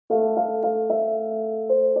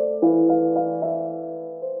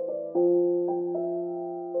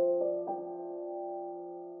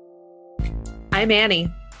I'm Annie.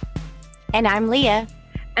 And I'm Leah.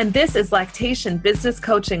 And this is Lactation Business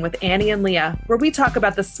Coaching with Annie and Leah, where we talk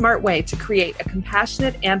about the smart way to create a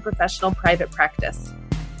compassionate and professional private practice.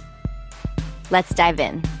 Let's dive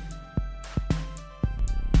in.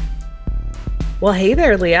 Well, hey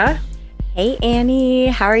there, Leah. Hey, Annie.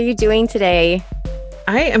 How are you doing today?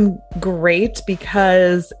 I am great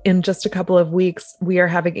because in just a couple of weeks, we are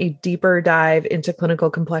having a deeper dive into clinical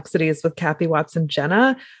complexities with Kathy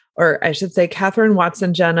Watson-Jenna, or I should say Catherine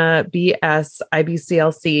Watson-Jenna, BS,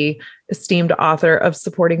 IBCLC, esteemed author of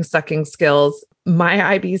Supporting Sucking Skills.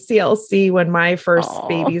 My IBCLC, when my first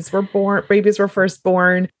babies were first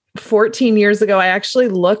born 14 years ago, I actually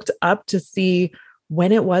looked up to see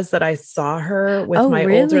when it was that I saw her with my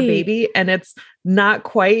older baby. And it's not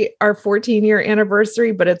quite our 14-year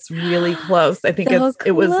anniversary, but it's really close. I think it was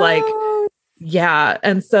like, yeah.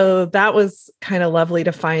 And so that was kind of lovely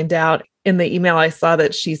to find out. In the email, I saw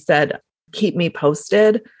that she said, keep me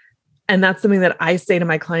posted. And that's something that I say to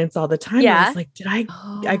my clients all the time. Yeah. I was like, I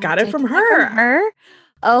got it from her.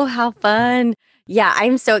 Oh, how fun. Yeah.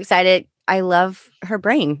 I'm so excited. I love her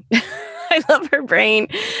brain. I love her brain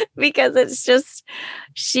because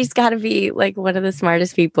she's got to be like one of the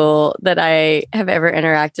smartest people that I have ever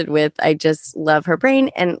interacted with. I just love her brain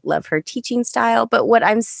and love her teaching style. But what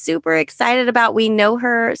I'm super excited about, we know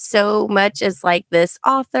her so much as like this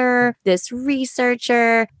author, this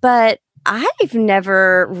researcher, but I've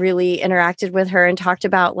never really interacted with her and talked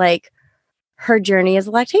about like her journey as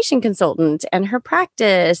a lactation consultant and her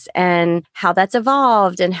practice and how that's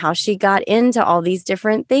evolved and how she got into all these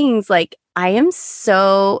different things. Like, I am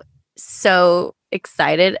so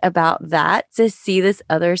excited about that, to see this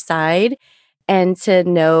other side and to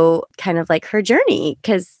know kind of like her journey,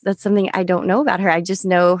 because that's something I don't know about her. I just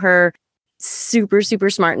know her super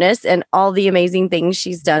smartness and all the amazing things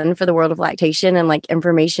she's done for the world of lactation and like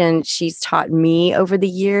information she's taught me over the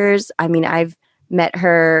years. I mean, I've met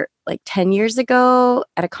her like 10 years ago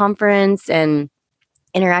at a conference and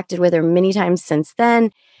interacted with her many times since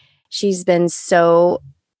then. She's been so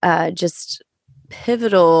just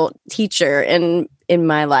pivotal teacher in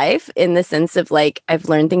my life, in the sense of like, I've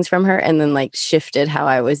learned things from her and then like shifted how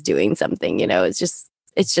I was doing something, it's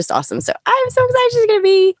just awesome. So I'm so excited she's going to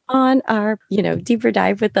be on our, deeper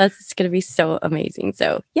dive with us. It's going to be so amazing.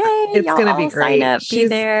 So yay. It's going to be great. Sign up, be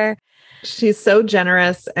there. She's so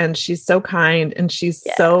generous and she's so kind and she's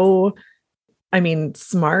so,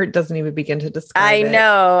 smart, doesn't even begin to describe it. I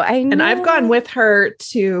know. And I've gone with her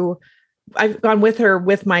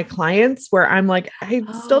with my clients where I'm like, I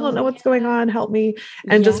still don't know what's going on. Help me.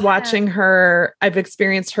 And just watching her, I've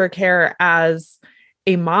experienced her care as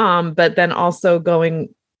a mom, but then also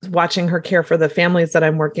watching her care for the families that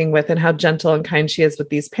I'm working with and how gentle and kind she is with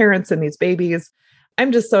these parents and these babies.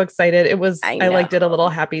 I'm just so excited. I did a little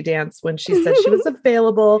happy dance when she said she was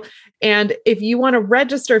available. And if you want to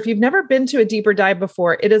register, if you've never been to a deeper dive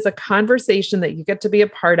before, it is a conversation that you get to be a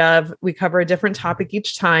part of. We cover a different topic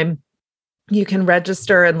each time. You can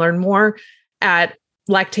register and learn more at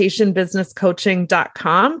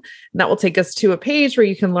lactationbusinesscoaching.com. And that will take us to a page where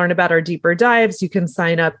you can learn about our deeper dives. You can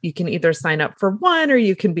sign up. You can either sign up for one or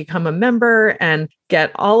you can become a member and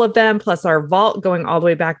get all of them, plus our vault going all the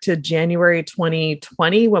way back to January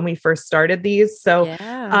 2020 when we first started these. So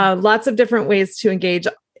lots of different ways to engage.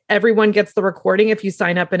 Everyone gets the recording if you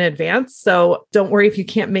sign up in advance. So don't worry if you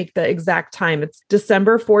can't make the exact time. It's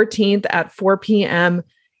December 14th at 4 p.m.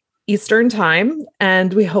 Eastern time.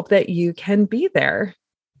 And we hope that you can be there.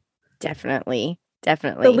 Definitely.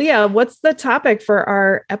 So Leah, what's the topic for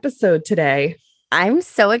our episode today? I'm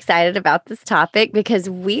so excited about this topic because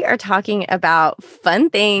we are talking about fun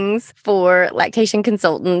things for lactation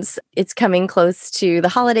consultants. It's coming close to the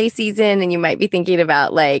holiday season and you might be thinking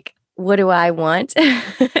about like, what do I want?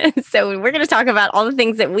 So we're going to talk about all the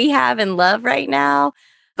things that we have and love right now,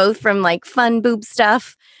 both from like fun boob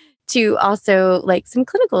stuff to also like some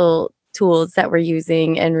clinical tools that we're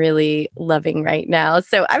using and really loving right now.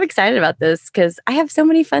 So I'm excited about this because I have so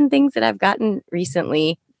many fun things that I've gotten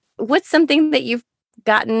recently. What's something that you've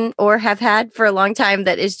gotten or have had for a long time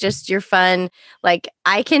that is just your fun? Like,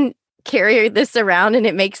 I can carry this around and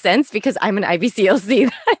it makes sense because I'm an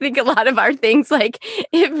IBCLC. I think a lot of our things, like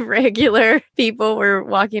if regular people were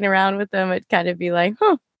walking around with them, it'd kind of be like,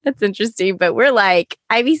 that's interesting. But we're like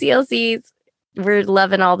IBCLCs. We're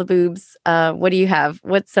loving all the boobs. What do you have?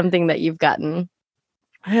 What's something that you've gotten?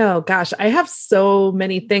 Oh gosh, I have so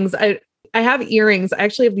many things. I have earrings. I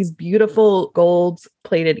actually have these beautiful gold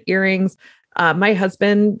plated earrings. My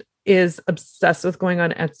husband is obsessed with going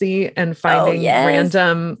on Etsy and finding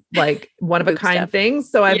random, like one of a kind things.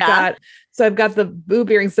 So I've got the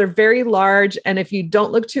boob earrings. They're very large. And if you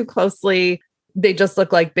don't look too closely, they just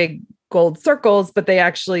look like big gold circles, but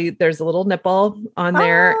there's a little nipple on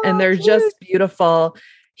there and they're cute. just beautiful.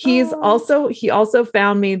 He also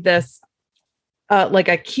found me this like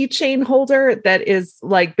a keychain holder that is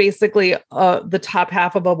like basically the top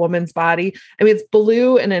half of a woman's body. I mean, it's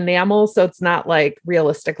blue and enamel, so it's not like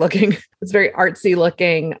realistic looking. It's very artsy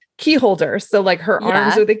looking key holder. So like her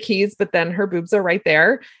arms are the keys, but then her boobs are right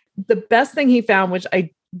there. The best thing he found, which I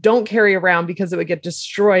don't carry around because it would get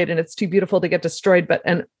destroyed and it's too beautiful to get destroyed, but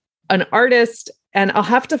an artist, and I'll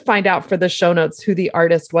have to find out for the show notes who the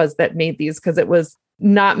artist was that made these, because it was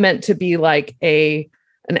not meant to be like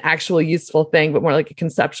an actual useful thing, but more like a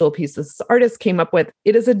conceptual piece this artist came up with.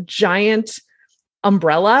 It is a giant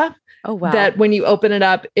umbrella. Oh, wow. That when you open it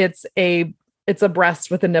up, it's a breast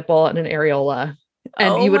with a nipple and an areola.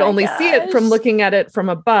 And you would only see it from looking at it from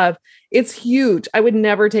above. It's huge. I would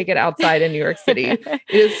never take it outside in New York City. It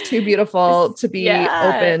is too beautiful to be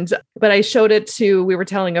opened. But I showed it we were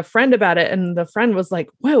telling a friend about it. And the friend was like,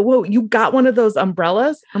 whoa, you got one of those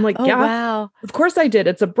umbrellas? I'm like, yeah, wow. Of course I did.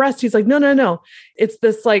 It's a breast. He's like, no. It's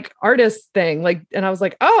this like artist thing. Like, and I was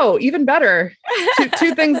like, oh, even better.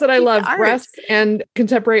 Two things that I love, breasts and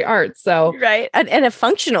contemporary art. So, right. And a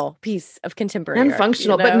functional piece of contemporary and art,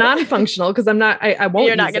 functional, but non-functional. Cause I won't.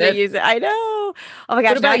 You're not going to use it. I know. Oh my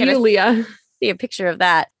gosh. What about you, Leah? See a picture of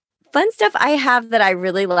that. Fun stuff I have that I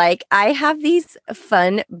really like. I have these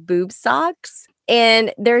fun boob socks,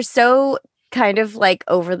 and they're so kind of like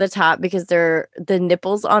over the top because the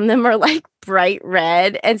nipples on them are like bright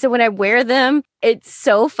red. And so when I wear them, it's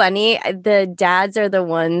so funny. The dads are the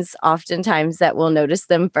ones oftentimes that will notice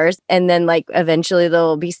them first. And then like eventually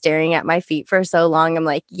they'll be staring at my feet for so long. I'm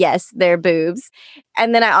like, yes, they're boobs.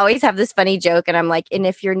 And then I always have this funny joke and I'm like, and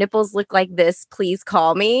if your nipples look like this, please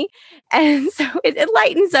call me. And so it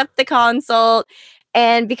lightens up the consult.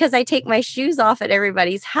 And because I take my shoes off at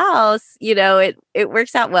everybody's house, it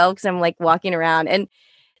works out well because I'm like walking around. And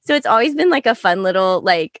so it's always been like a fun little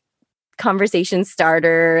like conversation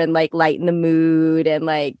starter and like lighten the mood. And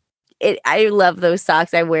like I love those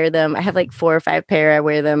socks. I wear them. I have like 4 or 5 pair. I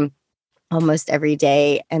wear them almost every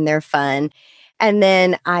day and they're fun. And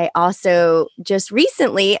then I also just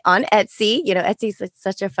recently on Etsy, Etsy's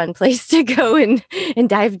such a fun place to go and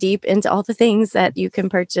dive deep into all the things that you can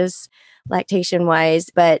purchase lactation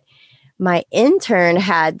wise. But my intern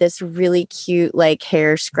had this really cute like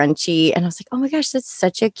hair scrunchie. And I was like, oh my gosh, that's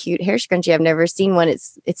such a cute hair scrunchie. I've never seen one.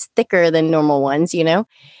 It's thicker than normal ones, And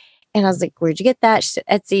I was like, where'd you get that? She said,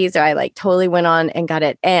 Etsy. So I like totally went on and got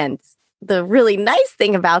it. And the really nice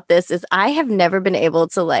thing about this is I have never been able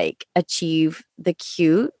to like achieve the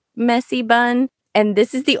cute messy bun. And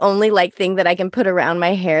this is the only like thing that I can put around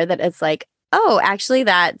my hair that it's like, oh, actually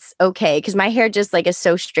that's okay. Cause my hair just like is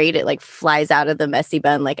so straight. It like flies out of the messy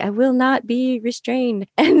bun. Like I will not be restrained.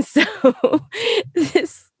 And so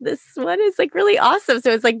this one is like really awesome.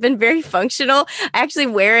 So it's like been very functional. I actually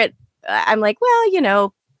wear it. I'm like,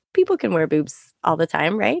 well, people can wear boobs all the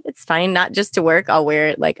time, right? It's fine. Not just to work. I'll wear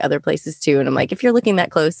it like other places too. And I'm like, if you're looking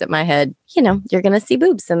that close at my head, you're going to see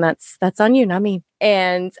boobs and that's on you, not me.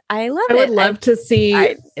 And I love it. I would love to see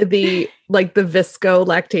the Visco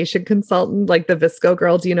lactation consultant, like the Visco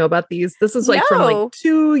girl. Do you know about these? This is like from like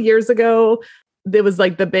 2 years ago. There was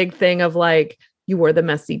like the big thing of like, you wore the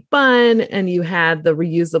messy bun and you had the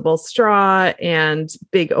reusable straw and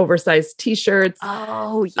big oversized t-shirts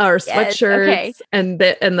or sweatshirts. Okay. And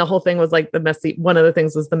the whole thing was like one of the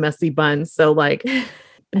things was the messy bun. So like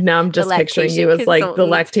now I'm just picturing you as like the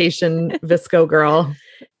lactation Visco girl.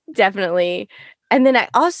 Definitely. And then I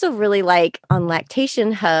also really like on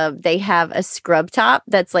Lactation Hub, they have a scrub top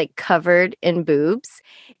that's like covered in boobs.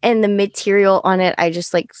 And the material on it, I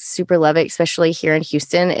just like super love it, especially here in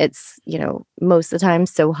Houston. It's, most of the time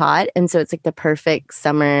so hot. And so it's like the perfect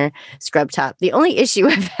summer scrub top. The only issue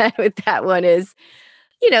I've had with that one is,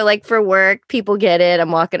 like for work, people get it.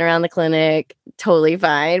 I'm walking around the clinic, totally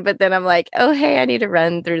fine. But then I'm like, oh, hey, I need to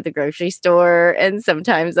run through the grocery store. And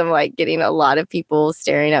sometimes I'm like getting a lot of people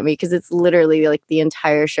staring at me because it's literally like the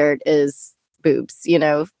entire shirt is boobs,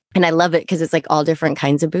 And I love it because it's like all different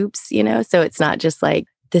kinds of boobs, So it's not just like,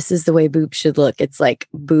 this is the way boobs should look. It's like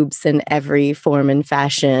boobs in every form and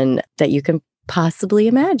fashion that you can possibly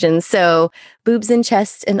imagine. So boobs and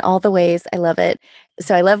chest in all the ways. I love it.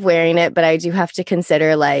 So I love wearing it, but I do have to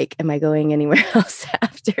consider like, am I going anywhere else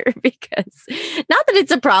after? Because not that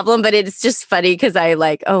it's a problem, but it's just funny because I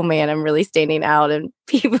like, oh man, I'm really standing out and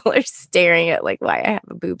people are staring at like why I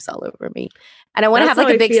have boobs all over me. And I want to have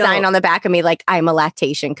like a big sign on the back of me, like I'm a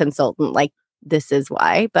lactation consultant. Like this is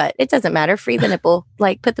why, but it doesn't matter. Free the nipple,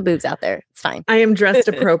 like put the boobs out there. It's fine. I am dressed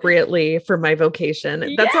appropriately for my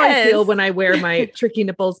vocation. That's how I feel when I wear my Tricky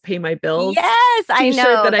Nipples Pay My Bills Yes, I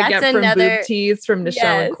know. That I get from Boob Tees from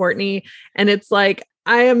Nichelle and Courtney. And it's like,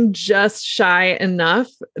 I am just shy enough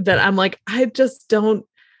that I'm like, I don't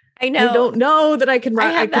know that I can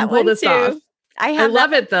pull this off. I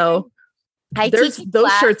love it though. Those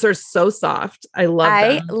shirts are so soft. I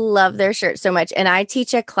love their shirts so much. And I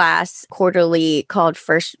teach a class quarterly called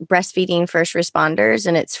Breastfeeding First Responders.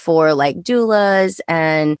 And it's for like doulas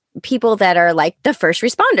and people that are like the first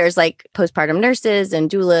responders, like postpartum nurses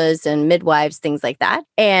and doulas and midwives, things like that.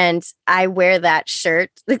 And I wear that shirt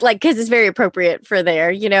like, cause it's very appropriate for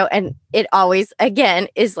there, you know, and it always, again,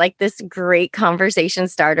 is like this great conversation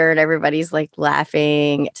starter and everybody's like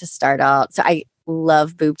laughing to start out. So I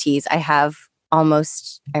love boob tees. I have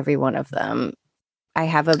almost every one of them. I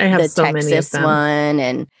have the Texas one,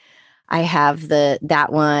 and I have that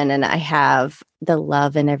one, and I have the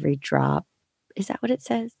Love in Every Drop. Is that what it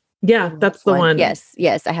says? Yeah, that's the one. Yes,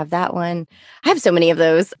 I have that one. I have so many of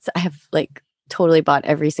those. I have like totally bought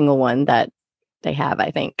every single one that they have, I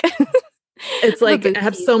think. It's like I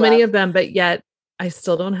have so many of them, but yet I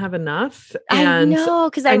still don't have enough. And I know,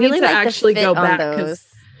 because I really need to like actually go back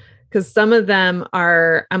because some of them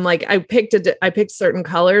are, I'm like, I picked certain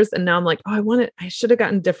colors and now I'm like, oh, I should have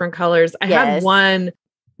gotten different colors. I had one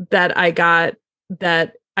that I got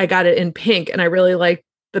it in pink and I really liked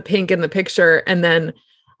the pink in the picture. And then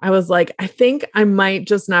I was like, I think I might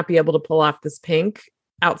just not be able to pull off this pink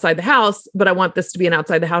outside the house, but I want this to be an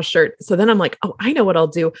outside the house shirt. So then I'm like, oh, I know what I'll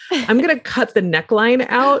do. I'm going to cut the neckline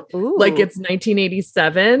out like it's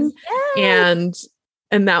 1987. Yes.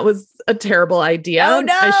 And that was a terrible idea. Oh,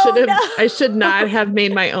 no, I should not have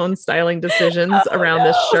made my own styling decisions around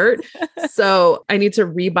this shirt. So I need to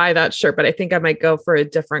rebuy that shirt, but I think I might go for a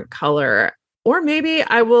different color. Or maybe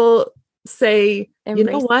I will say, you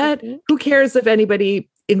know what? Who cares if anybody,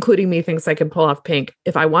 including me, thinks I can pull off pink?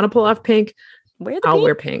 If I want to pull off pink, I'll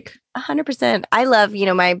wear pink. 100%. I love,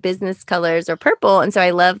 my business colors are purple. And so I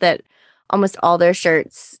love that almost all their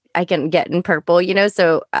shirts I can get in purple,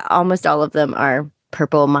 so almost all of them are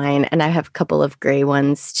purple mine, and I have a couple of gray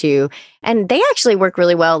ones too, and they actually work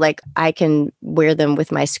really well. Like I can wear them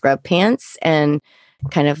with my scrub pants and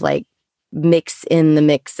kind of like mix in the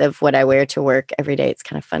mix of what I wear to work every day. It's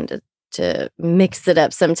kind of fun to mix it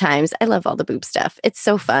up sometimes. I love all the boob stuff. It's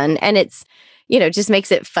so fun, and it's just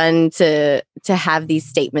makes it fun to have these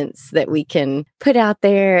statements that we can put out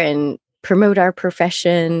there and promote our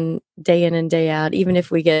profession day in and day out. Even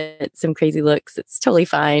if we get some crazy looks, it's totally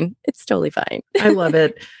fine. I love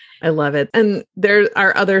it. And there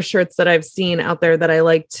are other shirts that I've seen out there that I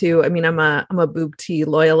like too. I mean, I'm a boob tee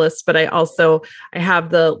loyalist, but I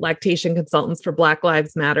have the Lactation Consultants for Black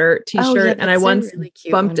Lives Matter t-shirt. And I once really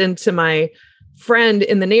bumped into my friend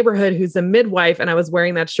in the neighborhood who's a midwife, and I was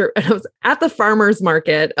wearing that shirt, and I was at the farmer's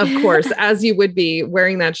market, of course, as you would be,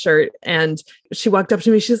 wearing that shirt. And she walked up to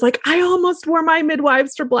me. She's like, I almost wore my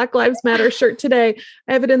Midwives for Black Lives Matter shirt today.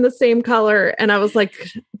 I have it in the same color. And I was like,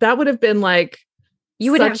 that would have been like,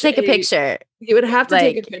 you would have to take a picture. You would have to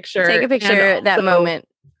take a picture. Take a picture at that moment.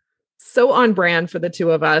 So on brand for the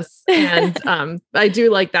two of us. And I do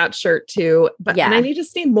like that shirt too. But and I need to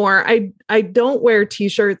see more. I don't wear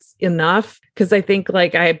t-shirts enough because I think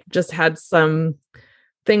like I just had some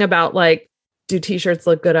thing about like, do t-shirts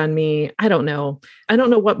look good on me? I don't know. I don't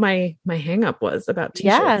know what my hang up was about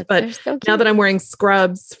t-shirts. But so now that I'm wearing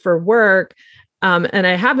scrubs for work, and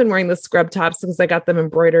I have been wearing the scrub tops because I got them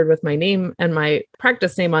embroidered with my name and my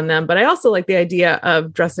practice name on them. But I also like the idea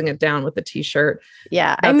of dressing it down with a t-shirt.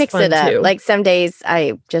 Yeah, I mix it up. Too. Like some days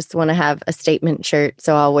I just want to have a statement shirt.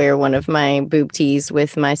 So I'll wear one of my boob tees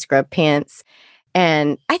with my scrub pants.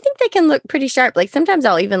 And I think they can look pretty sharp. Like sometimes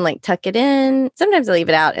I'll even like tuck it in. Sometimes I'll leave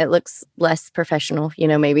it out. It looks less professional,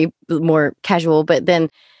 maybe more casual. But then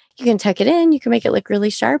you can tuck it in. You can make it look really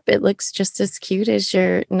sharp. It looks just as cute as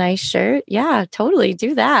your nice shirt. Yeah, totally.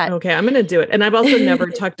 Do that. Okay, I'm going to do it. And I've also never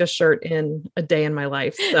tucked a shirt in a day in my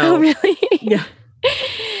life. So, oh, really? Yeah.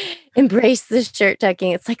 Embrace the shirt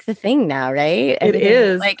tucking. It's like the thing now, right? It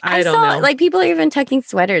is. Like I don't know. Like people are even tucking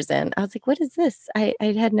sweaters in. I was like, what is this? I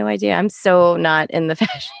had no idea. I'm so not in the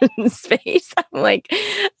fashion space. I'm like,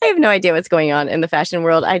 I have no idea what's going on in the fashion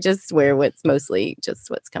world. I just wear what's mostly just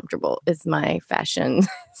what's comfortable is my fashion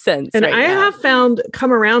sense. And I have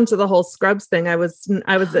come around to the whole scrubs thing. I was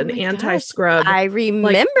an anti-scrub. I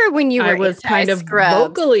remember when you were I was kind of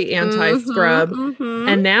vocally anti-scrub.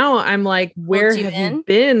 And now I'm like, where have you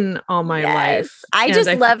been all my life? I just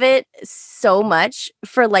love it so much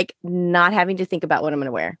for like not having to think about what I'm going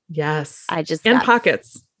to wear. Yes. I just and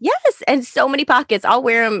pockets. Yes. And so many pockets. I'll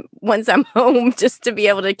wear them once I'm home just to be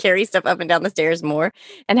able to carry stuff up and down the stairs more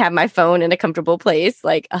and have my phone in a comfortable place.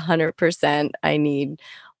 Like 100%. I need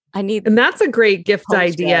And that's a great gift home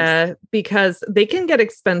idea scrubs. because they can get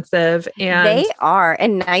expensive and They are,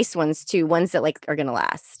 and nice ones too, ones that like are going to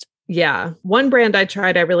last. yeah. One brand I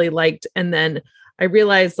tried, I really liked. And then I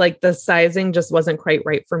realized like the sizing just wasn't quite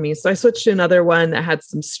right for me. So I switched to another one that had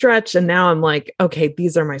some stretch. And now I'm like, okay,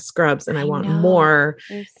 these are my scrubs and I want know. more.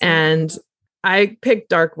 They're so And good. I picked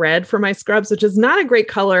dark red for my scrubs, which is not a great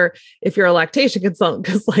color if you're a lactation consultant.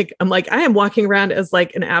 Cause like, I'm like, I am walking around as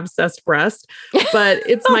like an abscessed breast, but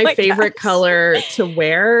it's Oh my my favorite gosh. color to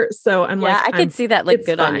wear. So I'm Yeah, like, I could see that look it's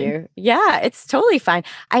good on fine. you. Yeah, it's totally fine.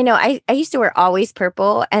 I know I used to wear always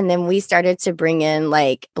purple, and then we started to bring in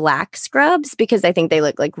like black scrubs because I think they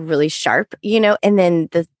look like really sharp, and then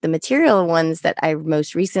the material ones that I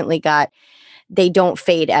most recently got, they don't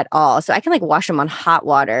fade at all. So I can like wash them on hot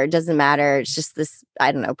water. It doesn't matter. It's just this,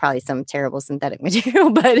 I don't know, probably some terrible synthetic material,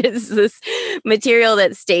 but it's this material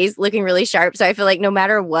that stays looking really sharp. So I feel like no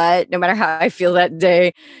matter what, no matter how I feel that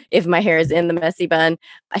day, if my hair is in the messy bun,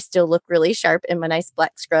 I still look really sharp in my nice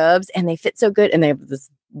black scrubs, and they fit so good. And they have this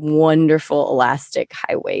wonderful elastic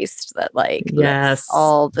high waist that like lets Yes.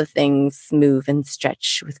 all the things move and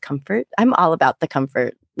stretch with comfort. I'm all about the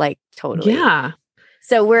comfort, like totally. Yeah.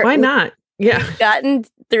 So Why not? Yeah. We've gotten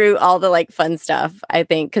through all the like fun stuff, I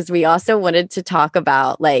think, because we also wanted to talk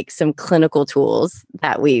about like some clinical tools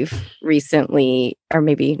that we've recently, or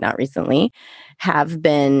maybe not recently, have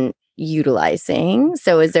been utilizing.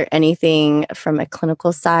 So is there anything from a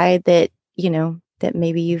clinical side that, that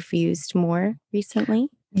maybe you've used more recently?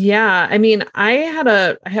 Yeah. I mean, I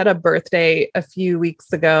had a birthday a few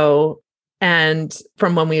weeks ago, and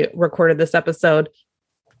from when we recorded this episode,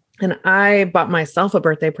 and I bought myself a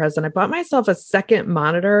birthday present. I bought myself a second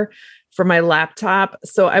monitor for my laptop.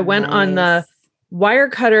 So I went on the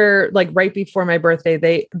Wirecutter, like right before my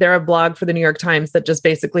birthday. They're a blog for the New York Times that just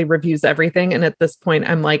basically reviews everything. And at this point,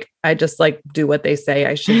 I'm like, I just like do what they say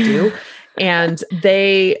I should do. And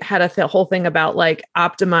they had a whole thing about like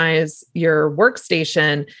optimize your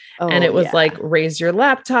workstation. And it was like, raise your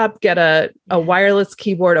laptop, get a wireless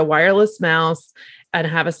keyboard, a wireless mouse, and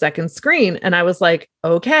have a second screen. And I was like,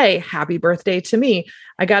 okay, happy birthday to me.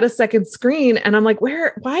 I got a second screen and I'm like, why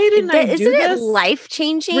didn't I do this? Isn't it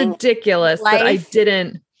life-changing? Ridiculous that I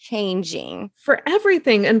didn't. Changing. For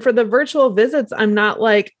everything. And for the virtual visits, I'm not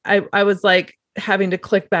like, I was like having to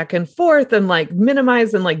click back and forth and like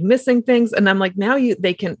minimize and like missing things. And I'm like, now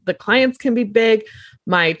the clients can be big.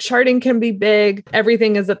 My charting can be big.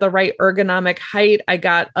 Everything is at the right ergonomic height. I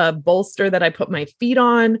got a bolster that I put my feet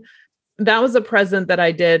on. That was a present that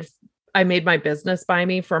I made my business buy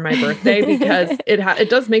me for my birthday because it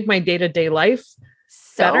does make my day-to-day life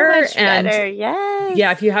better. Much better. Yes.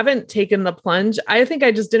 Yeah. If you haven't taken the plunge, I think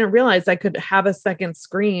I just didn't realize I could have a second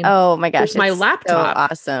screen. Oh my gosh. With my laptop. So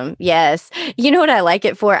awesome. Yes. You know what I like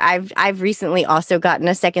it for? I've recently also gotten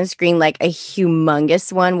a second screen, like a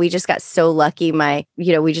humongous one. We just got so lucky.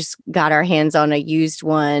 We just got our hands on a used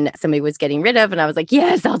one somebody was getting rid of. And I was like,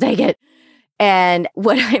 yes, I'll take it. And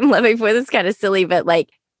what I'm loving for this is kind of silly, but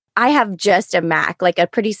like I have just a Mac, like a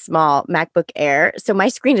pretty small MacBook Air. So my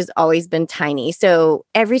screen has always been tiny. So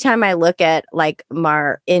every time I look at like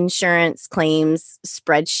my insurance claims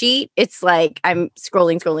spreadsheet, it's like I'm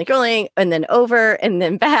scrolling, and then over and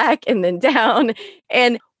then back and then down.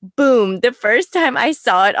 And boom, the first time I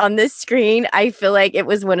saw it on this screen, I feel like it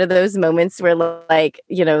was one of those moments where like,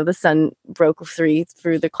 the sun broke through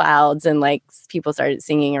the clouds and like people started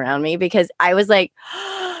singing around me because I was like,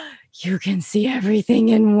 you can see everything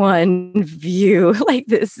in one view. Like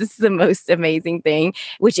this is the most amazing thing,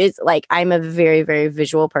 which is like, I'm a very, very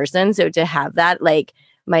visual person. So to have that, like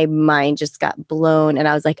my mind just got blown and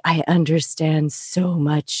I was like, I understand so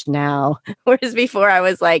much now. Whereas before I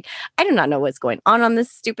was like, I do not know what's going on this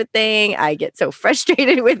stupid thing. I get so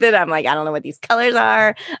frustrated with it. I'm like, I don't know what these colors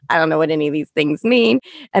are. I don't know what any of these things mean.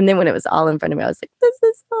 And then when it was all in front of me, I was like, this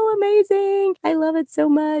is so amazing. I love it so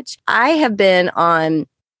much. I have been on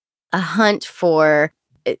a hunt for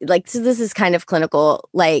like, so this is kind of clinical,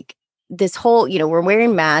 like this whole, we're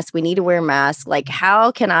wearing masks. We need to wear masks. Like,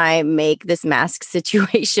 how can I make this mask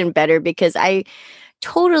situation better? Because I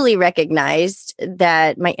totally recognized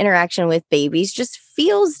that my interaction with babies just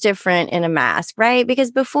feels different in a mask, right?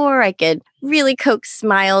 Because before I could really coax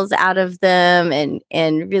smiles out of them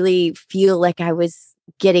and really feel like I was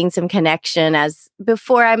getting some connection as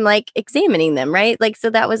before I'm like examining them, right? Like, so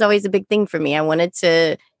that was always a big thing for me. I wanted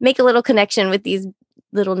to make a little connection with these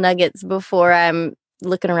little nuggets before I'm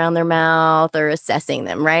looking around their mouth or assessing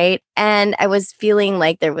them, right? And I was feeling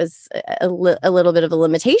like there was a little bit of a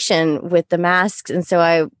limitation with the masks. And so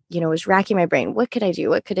I, was racking my brain. What could I do?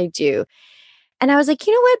 What could I do? And I was like,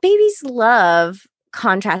 you know what? Babies love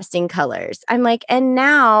contrasting colors. I'm like, and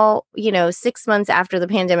now, 6 months after the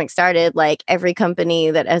pandemic started, like every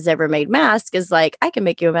company that has ever made masks is like, I can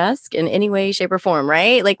make you a mask in any way, shape, or form,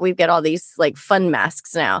 right? Like we've got all these like fun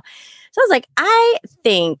masks now. So I was like, I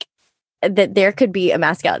think that there could be a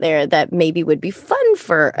mask out there that maybe would be fun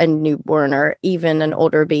for a newborn or even an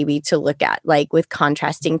older baby to look at, like with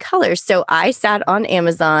contrasting colors. So I sat on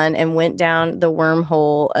Amazon and went down the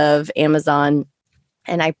wormhole of Amazon,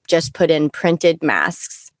 and I just put in printed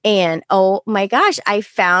masks. And oh my gosh, I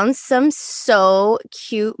found some so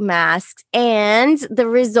cute masks. And the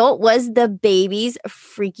result was the babies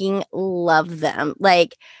freaking love them.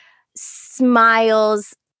 Like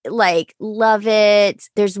smiles, like love it.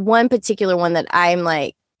 There's one particular one that I'm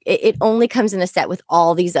like, it only comes in a set with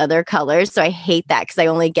all these other colors. So I hate that because I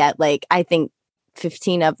only get like, I think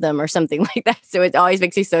 15 of them or something like that. So it always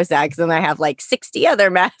makes me so sad because then I have like 60 other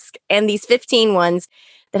masks and these 15 ones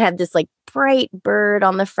that have this like bright bird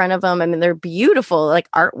on the front of them. I mean, they're beautiful,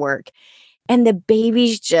 like artwork. And the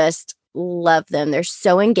babies just love them. They're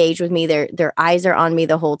so engaged with me. Their eyes are on me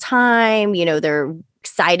the whole time. They're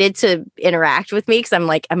excited to interact with me because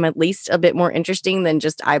I'm at least a bit more interesting than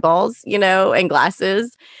just eyeballs, and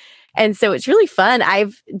glasses. And so it's really fun.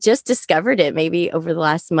 I've just discovered it maybe over the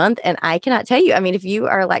last month. And I cannot tell you, I mean, if you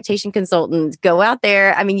are a lactation consultant, go out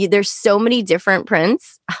there. I mean, there's so many different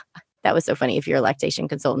prints. That was so funny. If you're a lactation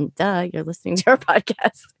consultant, duh, you're listening to our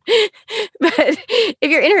podcast. But if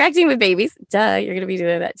you're interacting with babies, duh, you're going to be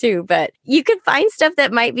doing that too. But you could find stuff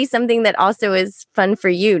that might be something that also is fun for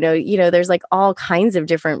you. There's like all kinds of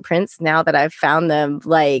different prints now that I've found them.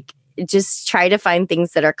 Like just try to find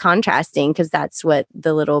things that are contrasting because that's what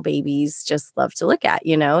the little babies just love to look at,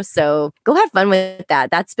 So go have fun with that.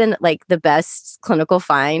 That's been like the best clinical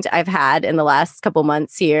find I've had in the last couple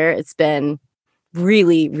months here. It's been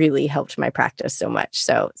really, really helped my practice so much.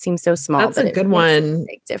 So it seems so small. That's a good one. A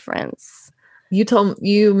big difference.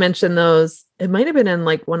 You mentioned those. It might have been in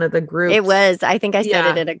like one of the groups. It was. I think I said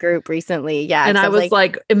it in a group recently. Yeah. And I was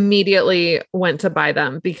like immediately went to buy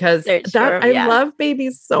them because I love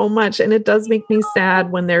babies so much. And it does make me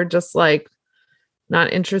sad when they're just like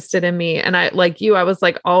not interested in me. And I, like you, I was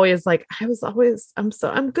like, I'm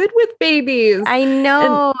good with babies. I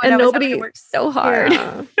know. And nobody works so hard.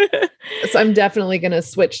 Yeah. So I'm definitely going to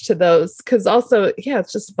switch to those. Cause also,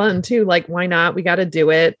 it's just fun too. Like, why not? We got to do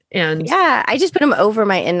it. And yeah, I just put them over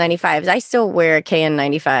my N95s. I still wear a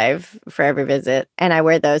KN95 for every visit and I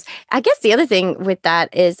wear those. I guess the other thing with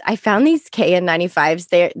that is I found these KN95s.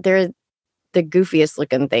 They're the goofiest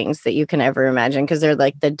looking things that you can ever imagine. Cause they're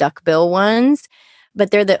like the duckbill ones. But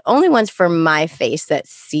they're the only ones for my face that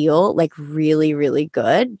seal like really, really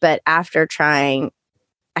good. But after trying,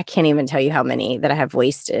 I can't even tell you how many that I have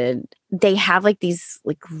wasted. They have like these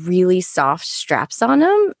like really soft straps on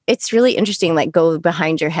them. It's really interesting, like go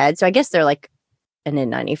behind your head. So I guess they're like an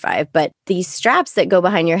N95, but these straps that go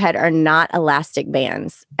behind your head are not elastic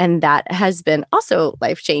bands. And that has been also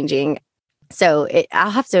life-changing. So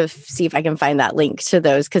I'll have to see if I can find that link to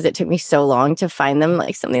those because it took me so long to find them,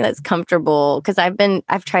 like something that's comfortable. Because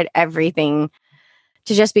I've tried everything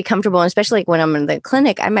to just be comfortable. And especially like when I'm in the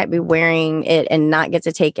clinic, I might be wearing it and not get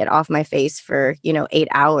to take it off my face for, 8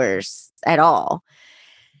 hours at all.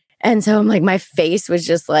 And so I'm like, my face was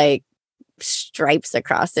just like stripes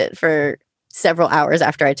across it for several hours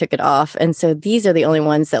after I took it off. And so these are the only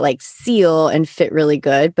ones that like seal and fit really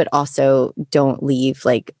good, but also don't leave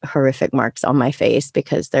like horrific marks on my face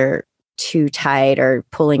because they're too tight or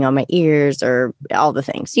pulling on my ears or all the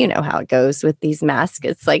things. You know how it goes with these masks.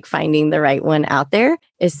 It's like finding the right one out there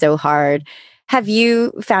is so hard. Have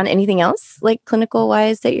you found anything else like clinical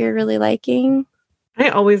wise that you're really liking? I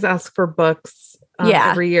always ask for books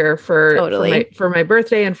every year for my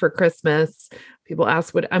birthday and for Christmas. People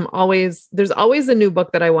ask there's always a new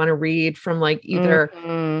book that I want to read from like either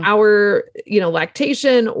our,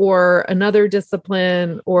 lactation or another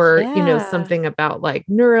discipline or, something about like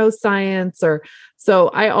neuroscience so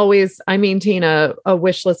I maintain a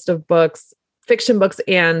wish list of books, fiction books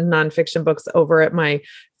and nonfiction books over at my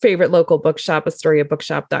favorite local bookshop,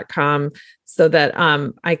 astoriabookshop.com, so that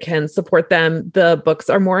I can support them. The books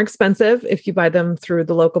are more expensive if you buy them through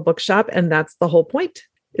the local bookshop. And that's the whole point.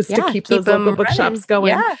 Is to keep those local bookshops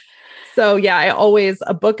going. Yeah. So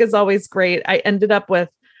a book is always great. I end up with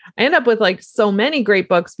like so many great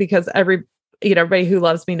books because everybody who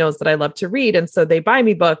loves me knows that I love to read. And so they buy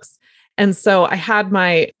me books. And so I had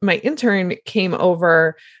my intern came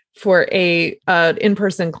over for a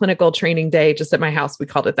in-person clinical training day just at my house. We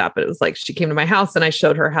called it that, but it was like she came to my house and I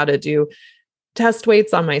showed her how to do test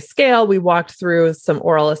weights on my scale. We walked through some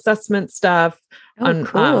oral assessment stuff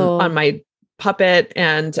on my puppet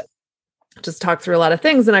and just talked through a lot of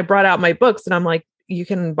things. And I brought out my books and I'm like, you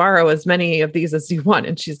can borrow as many of these as you want.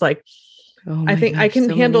 And she's like, I think I can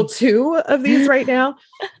handle 2 of these right now.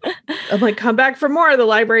 I'm like, come back for more. The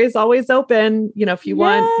library is always open. If you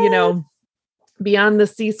want, Beyond the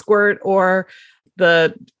Sea Squirt or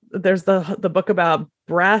there's the book about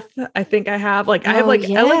breath. I think I have I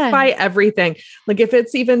buy everything. Like if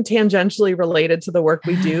it's even tangentially related to the work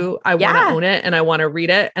we do, I want to own it and I want to read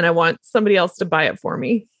it and I want somebody else to buy it for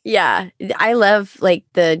me. Yeah. I love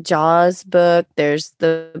the Jaws book. There's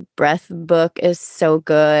the breath book is so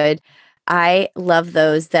good. I love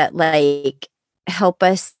those that help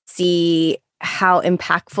us see how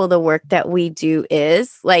impactful the work that we do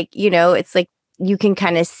is. It's you can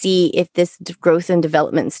kind of see if this growth and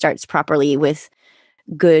development starts properly with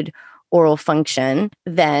good oral function,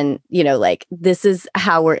 then, this is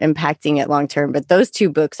how we're impacting it long term. But those 2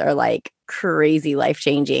 books are crazy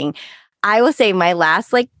life-changing. I will say my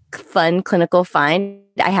last fun clinical find,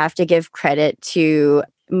 I have to give credit to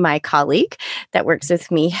my colleague that works with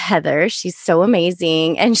me, Heather. She's so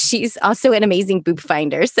amazing. And she's also an amazing boob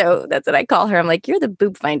finder. So that's what I call her. I'm like, you're the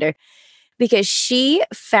boob finder. Because she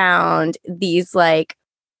found these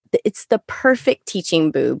it's the perfect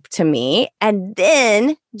teaching boob to me. And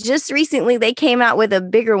then just recently they came out with a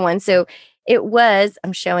bigger one. So it was,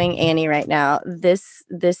 I'm showing Annie right now, this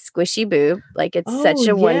squishy boob. It's such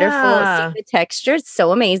a wonderful texture. It's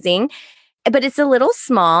so amazing. But it's a little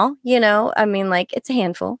small, it's a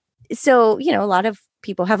handful. So, a lot of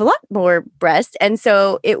people have a lot more breast. And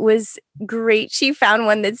so it was great. She found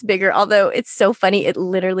one that's bigger, although it's so funny. It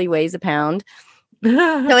literally weighs a pound.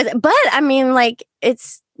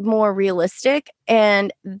 It's more realistic.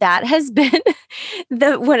 And that has been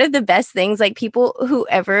one of the best things. People who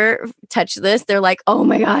ever touch this, they're like, oh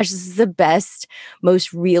my gosh, this is the best,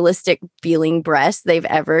 most realistic feeling breast they've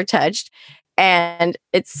ever touched. And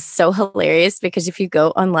it's so hilarious because if you go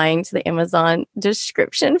online to the Amazon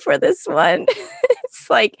description for this one,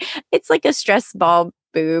 it's like a stress ball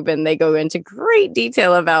boob. And they go into great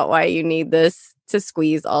detail about why you need this to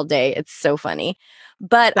squeeze all day. It's so funny.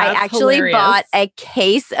 But I actually bought a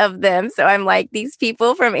case of them. So I'm like, these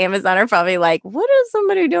people from Amazon are probably like, what is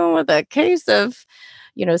somebody doing with a case of,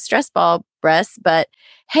 stress ball breasts? But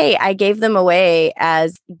hey, I gave them away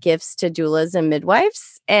as gifts to doulas and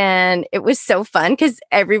midwives. And it was so fun because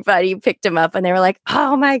everybody picked them up and they were like,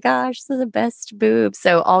 oh my gosh, this is the best boob.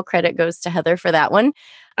 So all credit goes to Heather for that one.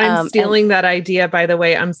 I'm stealing that idea, by the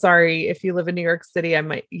way. I'm sorry. If you live in New York City,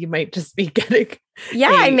 you might just be getting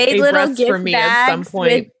I made little gift for me bags at some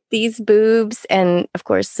point with these boobs and of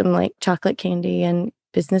course some chocolate candy and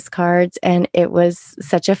business cards. And it was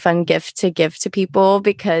such a fun gift to give to people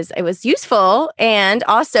because it was useful. And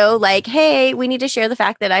also hey, we need to share the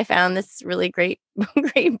fact that I found this really great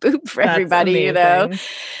boob for everybody, amazing.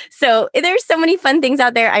 So there's so many fun things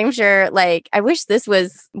out there. I'm sure I wish this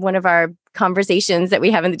was one of our conversations that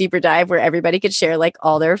we have in the deeper dive where everybody could share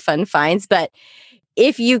all their fun finds. But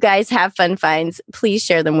if you guys have fun finds, please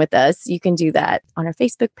share them with us. You can do that on our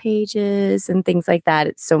Facebook pages and things like that.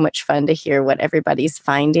 It's so much fun to hear what everybody's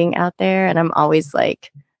finding out there. And I'm always I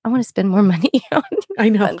want to spend more money on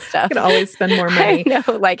fun stuff. I could always spend more money. I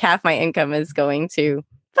know, half my income is going to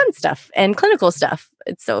fun stuff and clinical stuff.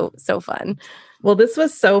 It's so fun. Well, this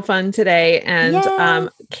was so fun today. And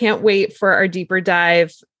can't wait for our deeper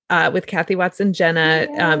dive with Kathy Watson Jenna.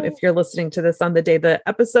 If you're listening to this on the day the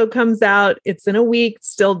episode comes out, it's in a week,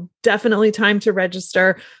 still definitely time to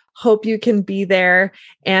register. Hope you can be there.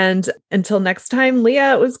 And until next time,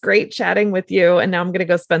 Leah, it was great chatting with you. And now I'm going to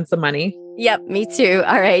go spend some money. Yep, me too.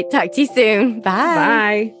 All right. Talk to you soon. Bye.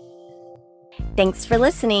 Bye. Thanks for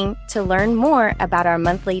listening. To learn more about our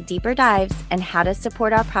monthly deeper dives and how to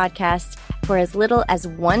support our podcast for as little as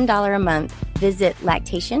 $1 a month, visit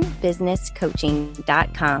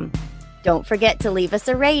lactationbusinesscoaching.com. Don't forget to leave us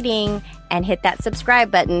a rating and hit that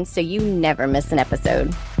subscribe button so you never miss an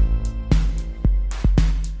episode.